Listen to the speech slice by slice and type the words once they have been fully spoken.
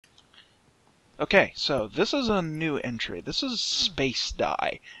Okay, so this is a new entry. This is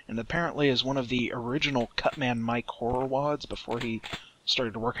Spacedie, and apparently is one of the original Cutman Mike horror wads before he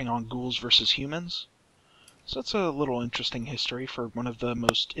started working on Ghouls vs. Humans. So it's a little interesting history for one of the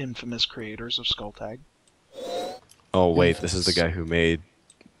most infamous creators of Skulltag. Oh wait, this is the guy who made...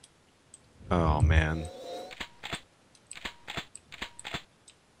 Oh man.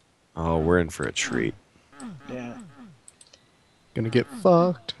 Oh, we're in for a treat. Yeah. Gonna get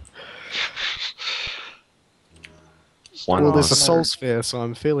fucked. Well, there's a soul sphere, so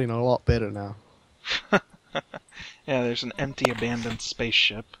I'm feeling a lot better now. Yeah, there's an empty, abandoned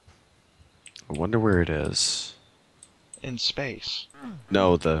spaceship. I wonder where it is. In space.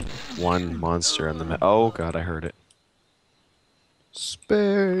 No, the one monster on the oh god, I heard it.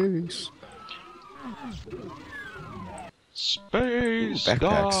 Space. Space. Ooh,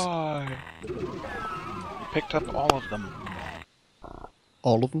 backpacks. Die. You picked up all of them.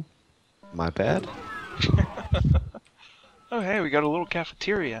 All of them? My bad? Oh, hey, we got a little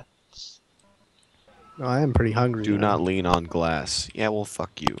cafeteria. No, I am pretty hungry. Do now. not lean on glass. Yeah, well,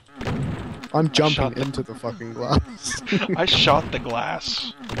 fuck you. I'm jumping into the fucking glass. I shot the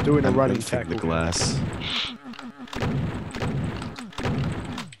glass. I'm doing a running Thing the tackle. glass.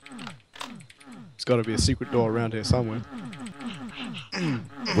 There's got to be a secret door around here somewhere.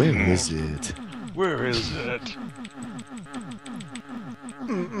 Where is it? Where is it?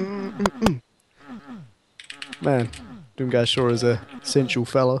 Man, Doom Guy sure is a sensual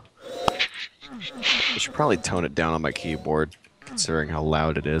fella. I should probably tone it down on my keyboard, considering how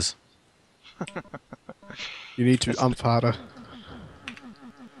loud it is. You need to ump harder.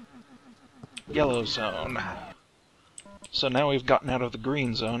 Yellow zone. So now we've gotten out of the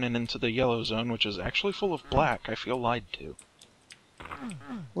green zone and into the yellow zone, which is actually full of black. I feel lied to.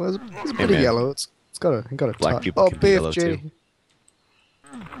 Well, it's pretty man. yellow. It's got a Black touch. people Oh, can be yellow BFG. too.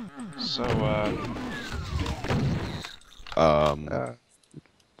 So,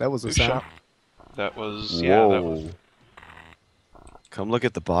 That was a who sound. shot? That was, Whoa. yeah, that was... Come look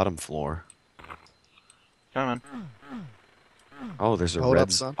at the bottom floor. Come on. Oh, there's a Hold red...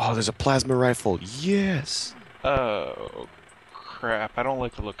 up, son. Oh, there's a plasma rifle. Yes! Oh, crap. I don't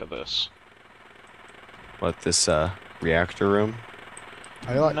like the look of this. What, this, reactor room?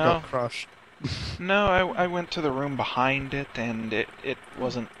 I like No. got crushed. No, I went to the room behind it, and it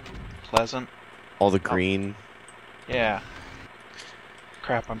wasn't pleasant. All the green... Yeah.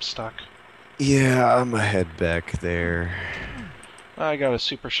 Crap, I'm stuck. Yeah, I'm gonna head back there. I got a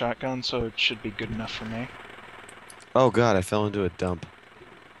super shotgun, so it should be good enough for me. Oh god, I fell into a dump.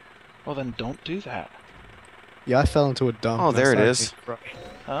 Well, then don't do that. Yeah, I fell into a dump. Oh, and I there it started is. getting crushed.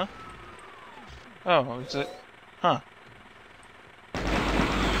 Huh? Oh, is it? Huh.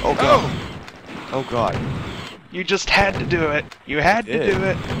 Oh god! Oh god. You just had to do it. You had to did. do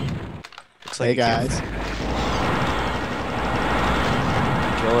it. Looks Hey you can't guys,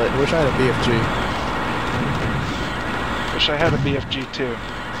 kill it. I wish I had a BFG. Wish I had a BFG too.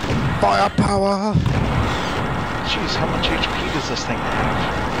 Firepower! Jeez, how much HP does this thing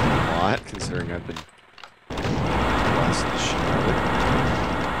have? A lot, considering I've been blasting the shit out of it.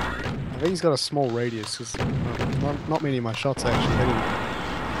 I think he's got a small radius, because not many of my shots actually hit him.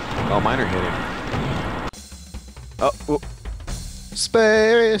 Oh, mine are hitting. Oh, whoop.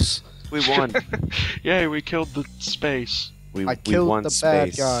 Space! We won. Yay, we killed the space. We I killed won the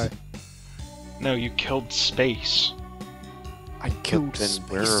space. bad guy. No, you killed space. I killed then space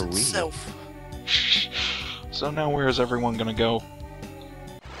where are we? itself. So now where is everyone gonna go?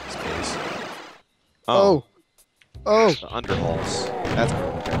 Space. Oh! Oh! The underhalls. That's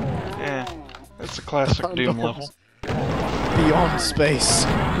Eh, it's a classic Doom Underhalls. level. Beyond space.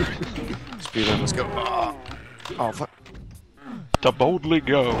 speed limit. Let's go. Oh, fuck. To boldly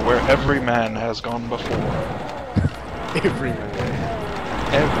go where every man has gone before. Everywhere.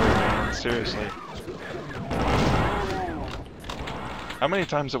 Every man, seriously. How many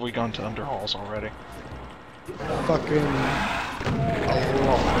times have we gone to Underhalls already? Fucking a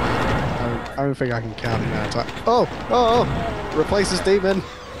lot. I don't think I can count the amount of time. Oh! Oh! Oh! Replace this demon!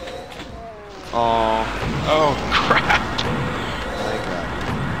 Oh, Oh, crap! my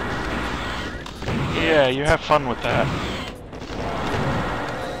god. Yeah, you have fun with that.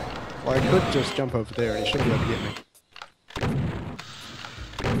 Well, I could just jump over there and he should be able to get me.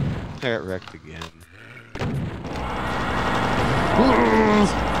 I got wrecked again.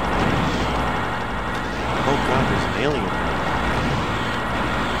 Oh god, there's an alien.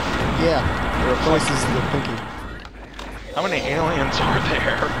 Yeah, it replaces the pinky. How many aliens are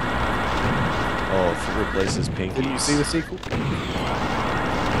there? Oh, if it replaces pinkies. Did you see the sequel?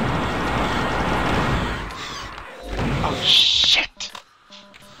 Oh, shit!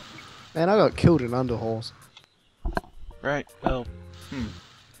 Man, I got killed in underhauls. Right, well,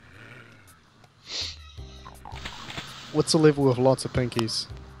 What's a level with lots of pinkies?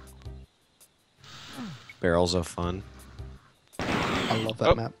 Barrels of fun. I love that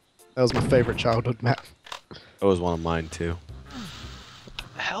Oh. map. That was my favorite childhood map. That was one of mine too.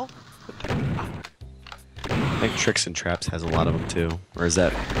 the hell? I think Tricks and Traps has a lot of them too. Or is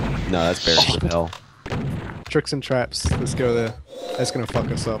that? No, that's Barrels of Hell. Tricks and traps. Let's go there. That's gonna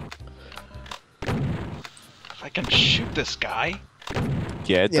fuck us up. If I can shoot this guy.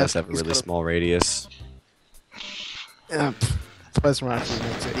 Yeah, it Yeah, does have a he's really got a- small radius. First rifle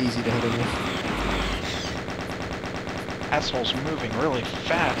makes it easy to hit him with. Asshole's moving really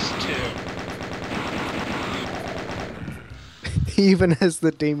fast, too. He even has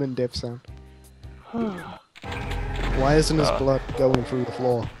the demon death sound. Why isn't his blood going through the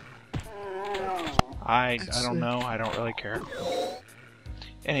floor? I don't know. I don't really care.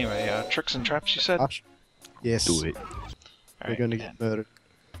 Anyway, Tricks and Traps, you said? Gosh. Yes. Do it. We're Alright, gonna get murdered.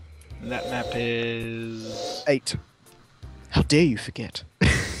 and that map is... 8. How dare you forget?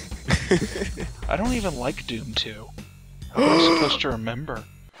 I don't even like Doom 2. How am I supposed to remember?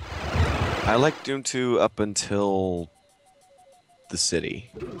 I like Doom 2 up until the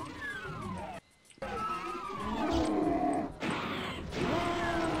city.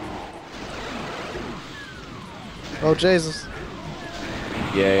 Oh Jesus!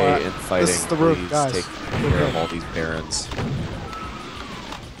 Yay, Alright, and fighting. this is the room, Please guys. take care of all these barons.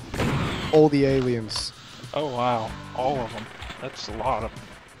 All the aliens. Oh wow, all of them. That's a lot of them.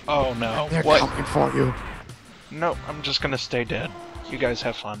 Oh no, They're what? coming for you. No, I'm just gonna stay dead. You guys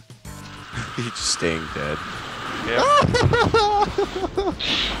have fun. He's just staying dead. Yeah.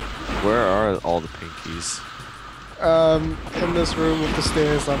 Where are all the pinkies? In this room with the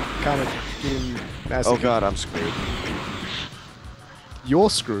stairs, I'm kind of getting nasty. Oh god, I'm screwed. You're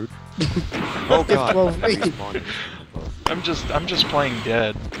screwed. Oh god. Well, me. Respawn. I'm just playing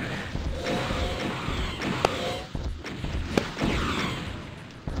dead.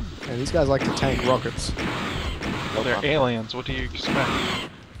 And these guys like to tank rockets. Well, they're aliens. What do you expect?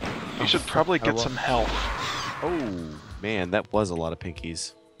 You should probably I get will. some health. Oh man, that was a lot of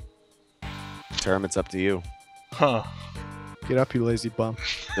pinkies. Term, it's up to you. Huh. Get up, you lazy bum.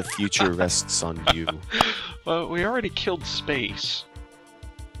 The future rests on you. Well, we already killed space.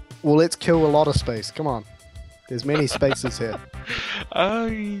 Well, let's kill a lot of space. Come on. There's many spaces here.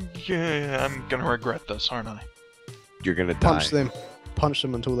 Yeah, I'm gonna regret this, aren't I? You're gonna die. Punch them. Punch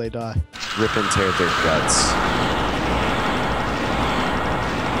them until they die. Rip and tear their guts.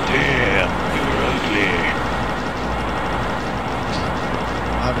 Damn, you're ugly.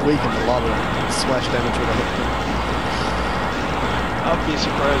 I've weakened a lot of them. Splash damage with a hit point. I'll be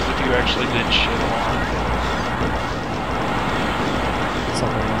surprised if you actually did shit on.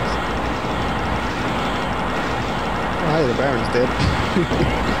 Something else. Oh, hey, the Baron's dead.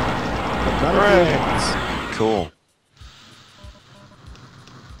 But none of the Hooray. aliens. Cool.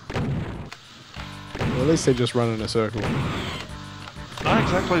 Well, at least they just run in a circle. Not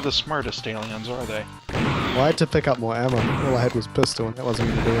exactly the smartest aliens, are they? Well, I had to pick up more ammo. All I had was pistol, and that wasn't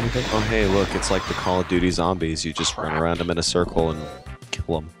going to do anything. Oh hey, look, it's like the Call of Duty zombies. You just run around them in a circle and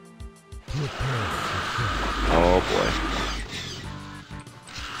kill them. Oh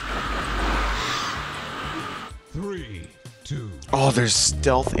boy. 3, 2. Oh, there's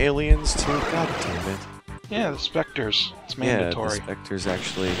stealth aliens too? God damn it. Yeah, the Spectres. It's Yeah, the mandatory. specters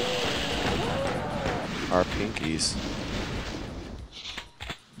actually are pinkies.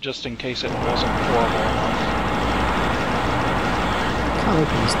 Just in case it wasn't horrible enough. Can't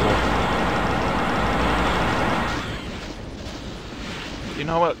open this door. You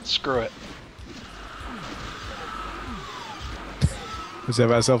know what? Screw it. Let's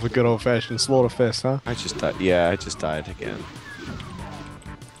have ourselves a good old-fashioned slaughterfest, huh? I just died. Yeah, I just died again.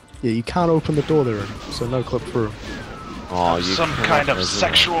 Yeah, you can't open the door there, so no clip through. Oh, you Some cannot kind of resurrect.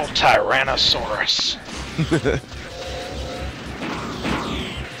 sexual Tyrannosaurus.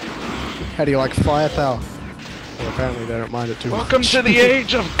 How do you like firepower? Well, apparently they don't mind it too Welcome much. to the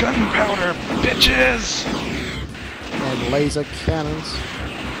age of gunpowder, bitches! And laser cannons.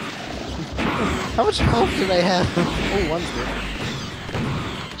 How much health do they have? Oh, one's dead.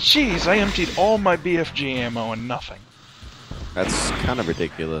 Jeez, I emptied all my BFG ammo and nothing. That's kind of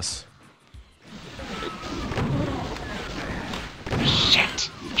ridiculous. Shit!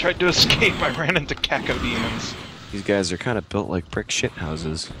 Tried to escape, I ran into cacodemons. These guys are kind of built like brick shit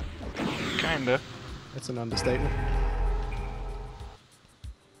houses. Kinda. That's an understatement.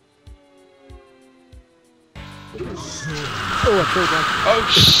 Oh, I killed one. Oh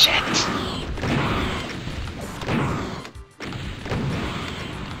shit!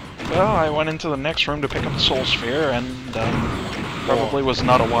 Well, I went into the next room to pick up the Soul Sphere, and probably was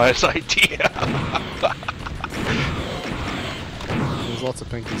not a wise idea. There's lots of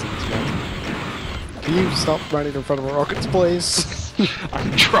pinkies in this game. Can you stop running in front of rockets, please?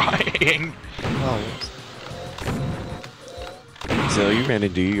 I'm trying. Oh, So you ran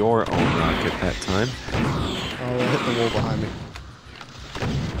into your own rocket that time. oh, I hit the wall behind me.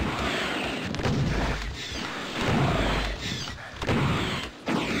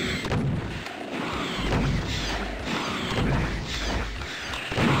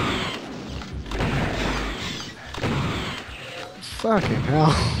 Fucking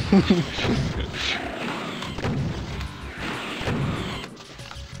hell.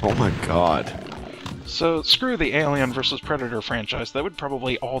 Oh my god. So, screw the Alien vs. Predator franchise. They would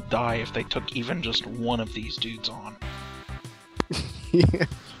probably all die if they took even just one of these dudes on. Yeah.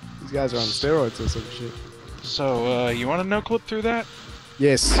 These guys are on steroids or some shit. So, you want to no-clip through that?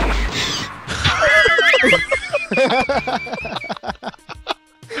 Yes.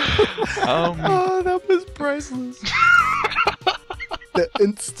 Oh, that was priceless. The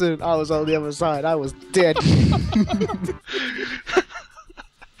instant I was on the other side, I was dead.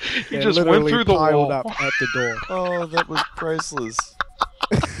 He just went through the piled wall. up at the door. Oh, that was priceless.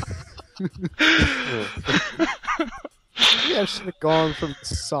 Yeah, I should have gone from the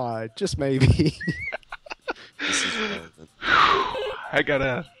side, just maybe. This is relevant. I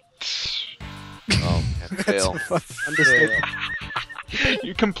gotta... Oh, man, fail. That's a fucking understatement.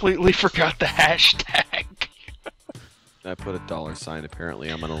 You completely forgot the hashtag. I put a $sign. Apparently,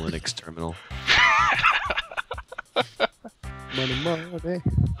 I'm on a Linux terminal. Money, money.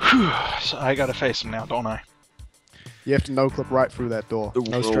 So I gotta face him now, don't I? You have to no-clip right through that door. The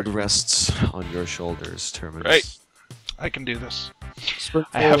No world stretch. rests on your shoulders, Terminus. Right. I can do this. Sprint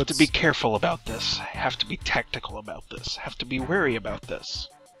I have to forwards. be careful about this. I have to be tactical about this. I have to be wary about this.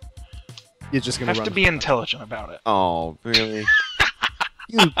 You're just I gonna have run. to be intelligent about it. Oh, really?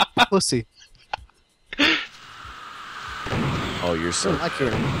 You pussy. Oh, you're so. Like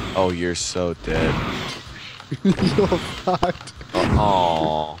you're Oh, you're so dead. you're fucked.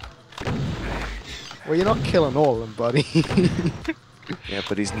 Oh. Well, you're not killing all of them, buddy. Yeah,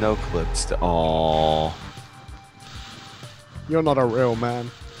 but he's no clipped. Oh. You're not a real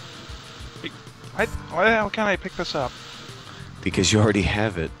man. Why the hell can't I pick this up? Because you already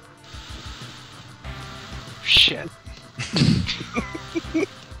have it. Shit.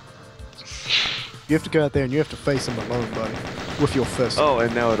 You have to go out there and you have to face him alone, buddy. With your fist. Oh,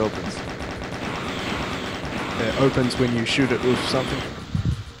 and now it opens. It opens when you shoot it with something.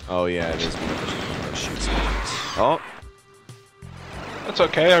 Oh, yeah, it is. Oh, shoots. Oh. That's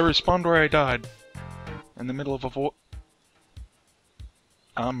okay, I respawned where I died. In the middle of a void.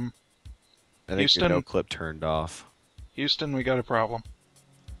 I think Houston? your no clip turned off. Houston, we got a problem.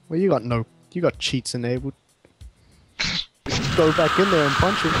 Well, you got cheats enabled. Just go back in there and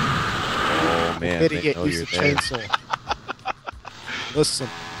punch him. Oh, man. Better They get know used to you're there. chainsaw.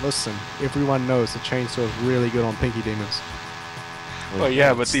 Listen. Everyone knows the chainsaw is really good on pinky demons. Well,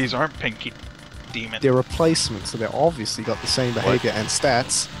 yeah, but these aren't Pinky Demon. They're replacements, so they're obviously got the same behavior and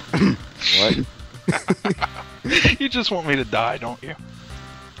stats. What? You just want me to die, don't you?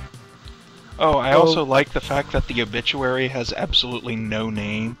 Oh, I also like the fact that the obituary has absolutely no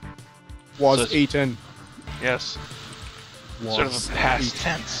name. Was So- eaten. Yes. Was Sort of a past eaten.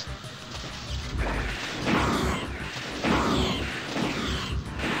 tense.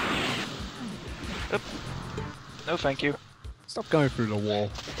 Yep. No, thank you. Stop going through the wall.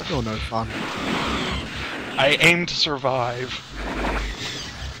 You're no fun. I aim to survive.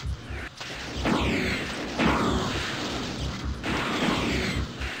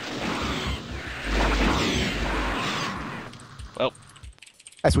 Well,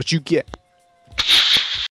 That's what you get.